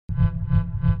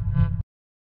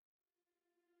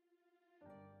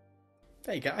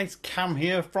Hey guys, Cam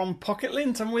here from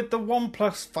Pocket-lint, and with the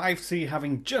OnePlus 5C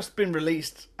having just been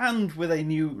released and with a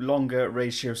new longer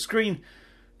ratio screen,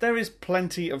 there is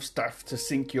plenty of stuff to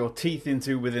sink your teeth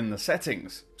into within the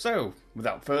settings. So,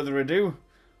 without further ado,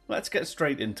 let's get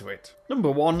straight into it. Number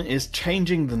 1 is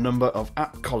changing the number of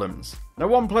app columns. Now,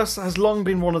 OnePlus has long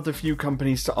been one of the few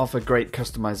companies to offer great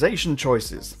customization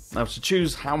choices. Now, to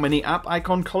choose how many app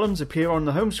icon columns appear on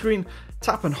the home screen,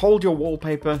 tap and hold your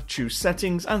wallpaper, choose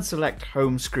settings and select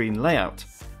home screen layout.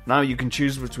 Now you can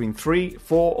choose between 3,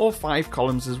 4 or 5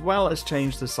 columns, as well as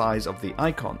change the size of the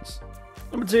icons.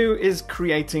 Number 2 is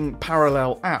creating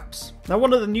parallel apps. Now,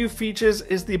 one of the new features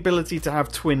is the ability to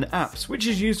have twin apps, which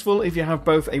is useful if you have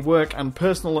both a work and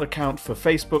personal account for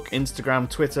Facebook, Instagram,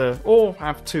 Twitter, or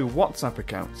have 2 WhatsApp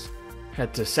accounts.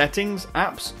 Head to Settings,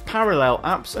 Apps, Parallel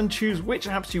Apps, and choose which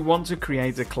apps you want to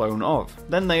create a clone of.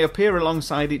 Then they appear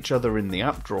alongside each other in the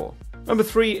app drawer. Number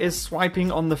 3 is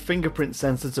swiping on the fingerprint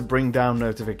sensor to bring down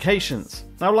notifications.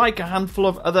 Now, like a handful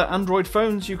of other Android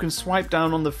phones, you can swipe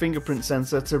down on the fingerprint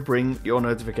sensor to bring your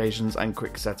notifications and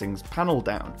quick settings panel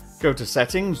down. Go to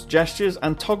Settings, Gestures,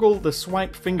 and toggle the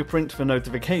Swipe Fingerprint for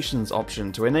Notifications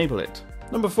option to enable it.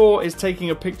 Number 4 is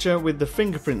taking a picture with the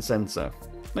fingerprint sensor.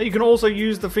 Now, you can also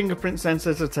use the fingerprint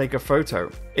sensor to take a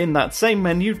photo. In that same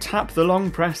menu, tap the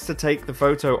long press to take the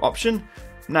photo option.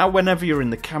 Now, whenever you're in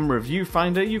the camera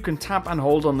viewfinder, you can tap and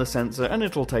hold on the sensor and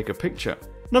it'll take a picture.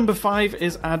 Number 5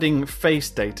 is adding face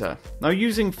data. Now,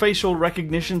 using facial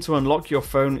recognition to unlock your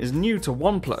phone is new to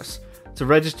OnePlus. To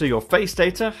register your face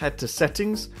data, head to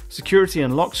Settings, Security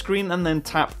and Lock Screen, and then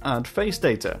tap Add Face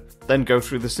Data. Then go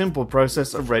through the simple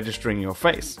process of registering your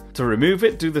face. To remove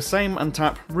it, do the same and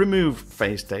tap Remove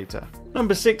Face Data.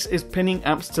 Number 6 is pinning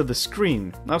apps to the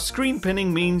screen. Now, screen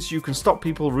pinning means you can stop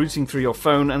people routing through your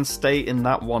phone and stay in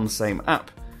that one same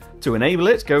app. To enable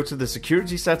it, go to the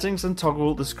security settings and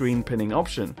toggle the screen pinning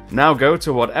option. Now go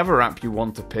to whatever app you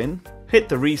want to pin, hit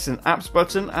the recent apps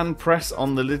button and press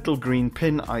on the little green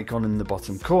pin icon in the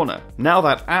bottom corner. Now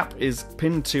that app is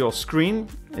pinned to your screen.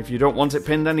 If you don't want it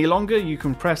pinned any longer, you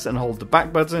can press and hold the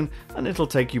back button and it'll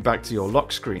take you back to your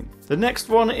lock screen. The next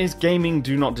one is gaming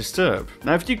do not disturb.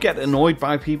 Now, if you get annoyed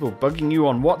by people bugging you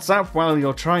on WhatsApp while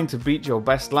you're trying to beat your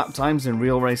best lap times in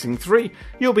Real Racing 3,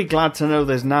 you'll be glad to know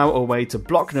there's now a way to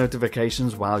block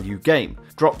notifications while you game.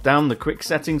 Drop down the quick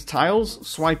settings tiles,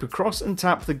 swipe across and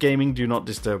tap the gaming do not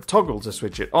disturb toggle to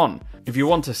switch it on. If you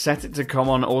want to set it to come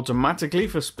on automatically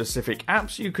for specific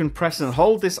apps, you can press and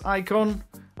hold this icon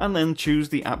and then choose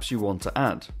the apps you want to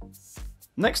add.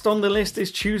 Next on the list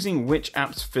is choosing which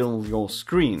apps fill your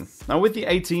screen. Now, with the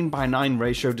 18:9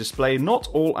 ratio display, not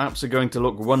all apps are going to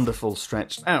look wonderful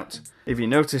stretched out. If you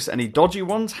notice any dodgy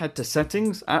ones, head to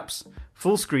Settings, Apps,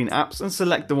 Full Screen Apps, and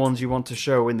select the ones you want to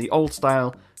show in the old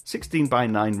style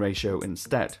 16:9 ratio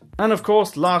instead. And of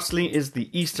course, lastly is the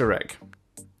Easter egg.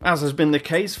 As has been the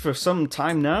case for some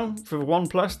time now, for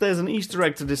OnePlus, there's an Easter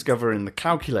egg to discover in the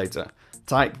calculator.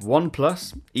 Type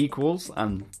OnePlus equals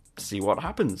and see what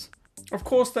happens. Of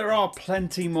course, there are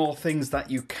plenty more things that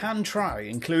you can try,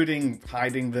 including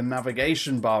hiding the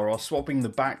navigation bar or swapping the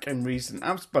back and recent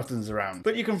apps buttons around.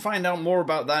 But you can find out more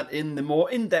about that in the more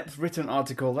in-depth written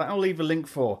article that I'll leave a link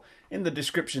for in the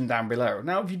description down below.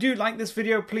 Now, if you do like this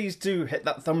video, please do hit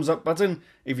that thumbs up button.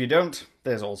 If you don't,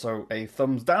 there's also a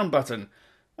thumbs down button.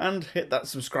 And hit that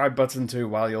subscribe button too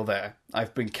while you're there.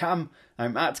 I've been Cam.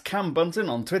 I'm at Cam Bunton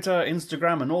on Twitter,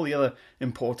 Instagram, and all the other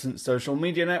important social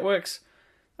media networks.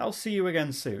 I'll see you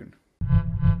again soon.